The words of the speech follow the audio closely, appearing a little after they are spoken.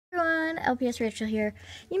LPS Rachel here.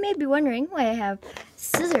 You may be wondering why I have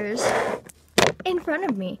scissors in front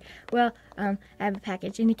of me. Well, I have a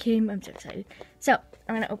package and it came. I'm so excited. So,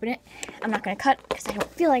 I'm going to open it. I'm not going to cut because I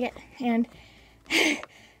don't feel like it. And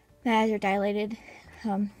my eyes are dilated.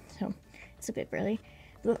 So, it's a bit blurry.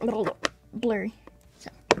 So,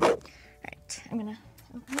 alright, I'm going to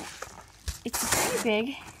open it. It's pretty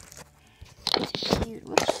big.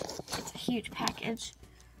 It's a huge package.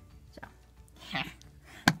 So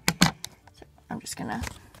I'm just gonna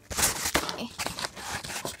cut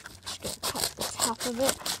this half of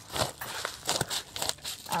it.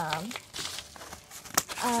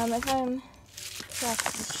 If I'm correct,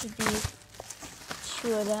 this should be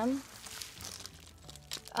 2 of them.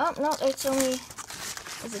 Oh no, it's only.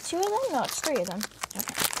 Is it 2 of them? No, it's 3 of them.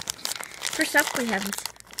 Okay. First up, we have this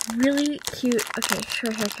really cute. Okay,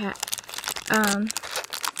 short hair cat.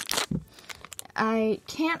 I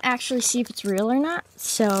can't actually see if it's real or not,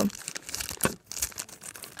 so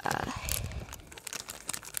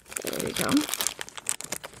there we go.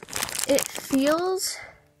 It feels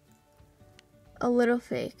a little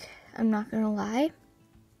fake, I'm not gonna lie,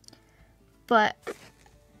 but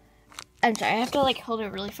I'm sorry, I have to like hold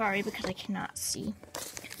it really far away because I cannot see.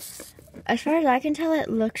 As far as I can tell, it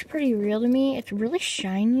looks pretty real to me. It's really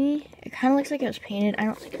shiny. It kind of looks like it was painted. I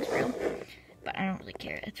don't think it's real, but I don't really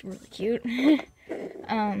care. It's really cute.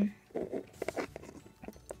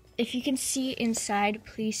 If you can see inside,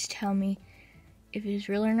 please tell me if it is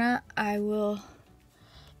real or not. I will.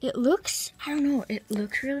 It looks, I don't know, it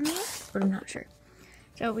looks real to me, but I'm not sure.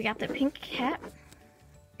 So we got the pink cat.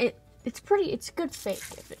 It's pretty, it's good fake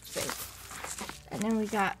if it's fake. And then we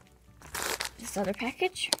got this other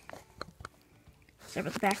package. Start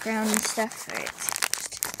with the background and stuff. Alright,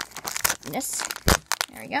 just this.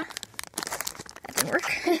 There we go. That didn't work.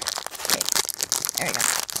 Okay, there we go.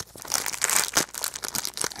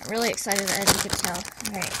 I'm really excited, as you can tell.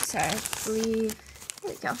 Alright, so I believe,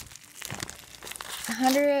 there we go.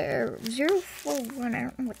 100 or 041, I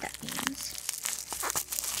don't know what that means.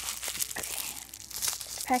 Okay.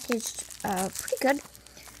 It's packaged pretty good.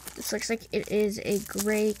 This looks like it is a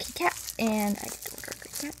gray kitty cat, and I get to order a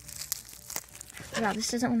gray cat. Wow,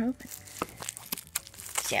 this doesn't want to open.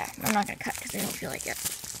 So yeah, I'm not going to cut because I don't feel like it.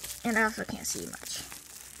 And I also can't see much.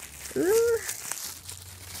 Ooh,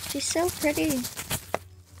 she's so pretty.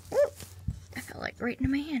 Ooh, that felt like right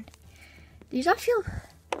into my hand. These all feel,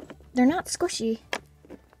 they're not squishy.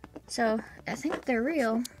 So I think they're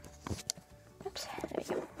real. Oops, there we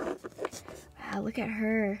go. Wow, look at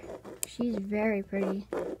her. She's very pretty.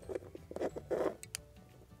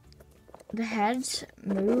 The heads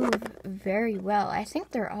move very well. I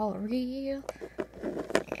think they're all real.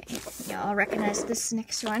 Okay, y'all recognize this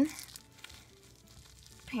next one.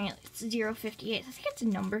 Apparently it's 058. I think it's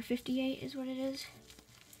number 58 is what it is.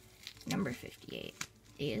 Number 58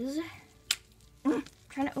 is...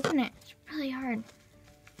 trying to open it. It's really hard.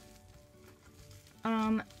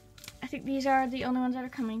 I think these are the only ones that are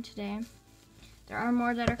coming today. There are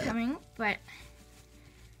more that are coming, but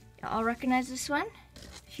y'all recognize this one?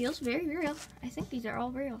 Feels very real. I think these are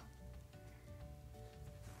all real.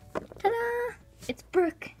 Ta-da! It's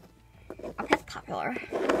Brooke. A pet popular.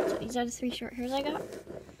 So these are the 3 short hairs I got.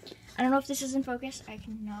 I don't know if this is in focus. I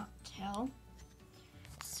cannot tell.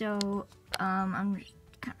 So, I'm just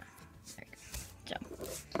kind of, there we go.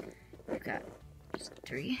 So, we've got just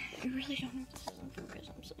 3. I really don't know if this is in focus.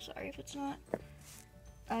 I'm so sorry if it's not.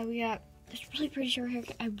 We got this really pretty short hair.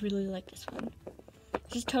 I really like this one.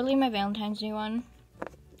 This is totally my Valentine's Day one.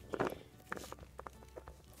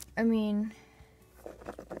 I mean,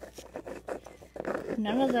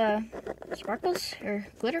 none of the sparkles or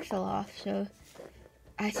glitter fell off, so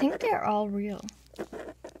I think they're all real.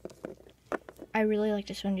 I really like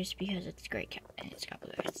this one just because it's a great cat and it's got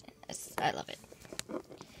blue eyes. I love it.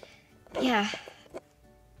 Yeah.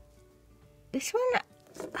 This one,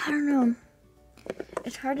 I don't know.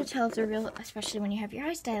 It's hard to tell if they're real, especially when you have your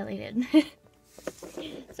eyes dilated.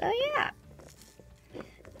 So yeah.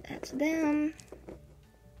 That's them.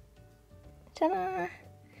 Ta-da!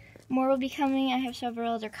 More will be coming. I have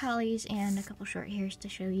several other collies and a couple short hairs to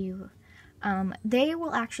show you. They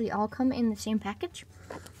will actually all come in the same package.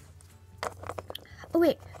 Oh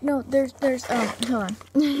wait, no, there's hold on.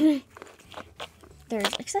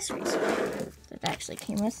 There's accessories that actually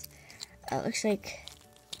came with. Looks like,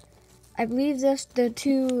 I believe these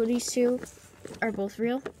two are both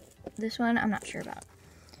real. This one, I'm not sure about.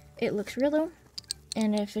 It looks real though,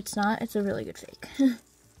 and if it's not, it's a really good fake.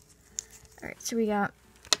 Alright, so we got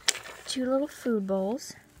 2 little food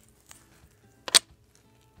bowls.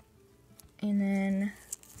 And then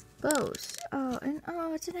bows. Oh, and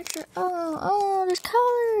oh, it's an extra. Oh, there's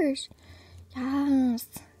colors. Yes.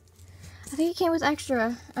 I think it came with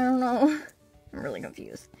extra. I don't know. I'm really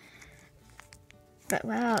confused. But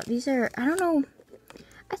wow, these are, I don't know.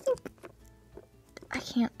 I think, I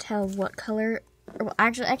can't tell what color. Well,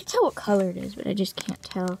 actually, I can tell what color it is, but I just can't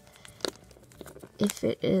tell if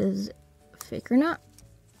it is fake or not.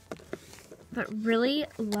 But really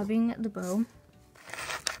loving the bow.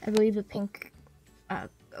 I believe the pink,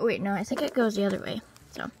 wait, no, I think it goes the other way.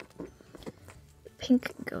 So,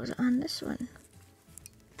 pink goes on this one.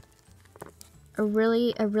 I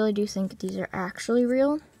really do think these are actually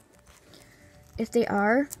real. If they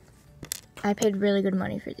are, I paid really good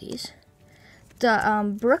money for these.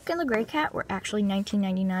 The Brook and the Gray Cat were actually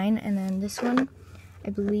 $19.99, and then this one, I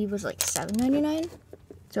believe, was like $7.99.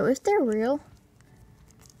 So if they're real,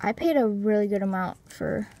 I paid a really good amount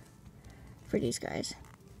for these guys.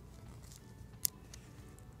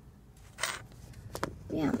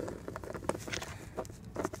 Yeah.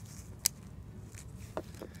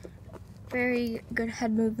 Very good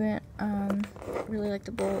head movement. Really like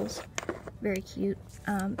the bowls. Very cute.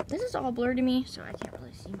 This is all blurred to me, so I can't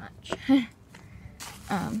really see much.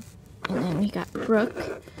 And then we got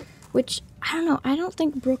Brooke, which, I don't know, I don't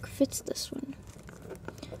think Brooke fits this one.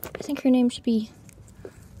 I think her name should be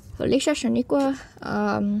Alicia Shaniqua,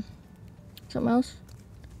 something else.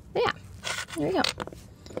 But yeah, there we go.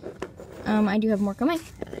 I do have more coming.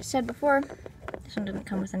 As I said before, this one didn't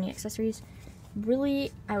come with any accessories.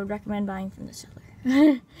 Really, I would recommend buying from the seller.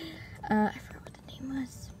 I forgot what the name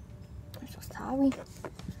was. I'm so sorry.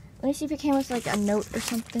 Let me see if it came with like a note or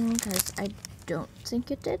something, because I don't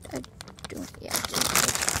think it did. Yeah, it didn't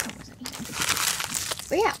come with anything.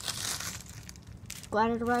 But yeah,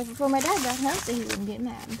 glad it arrived before my dad got home so he wouldn't get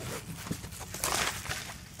mad.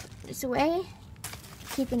 Put this away,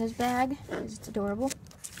 keep in his bag, because it's adorable.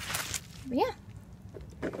 But yeah.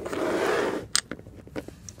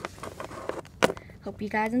 Hope you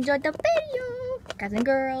guys enjoyed the video, guys and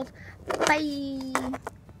girls. Bye.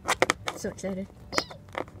 So excited.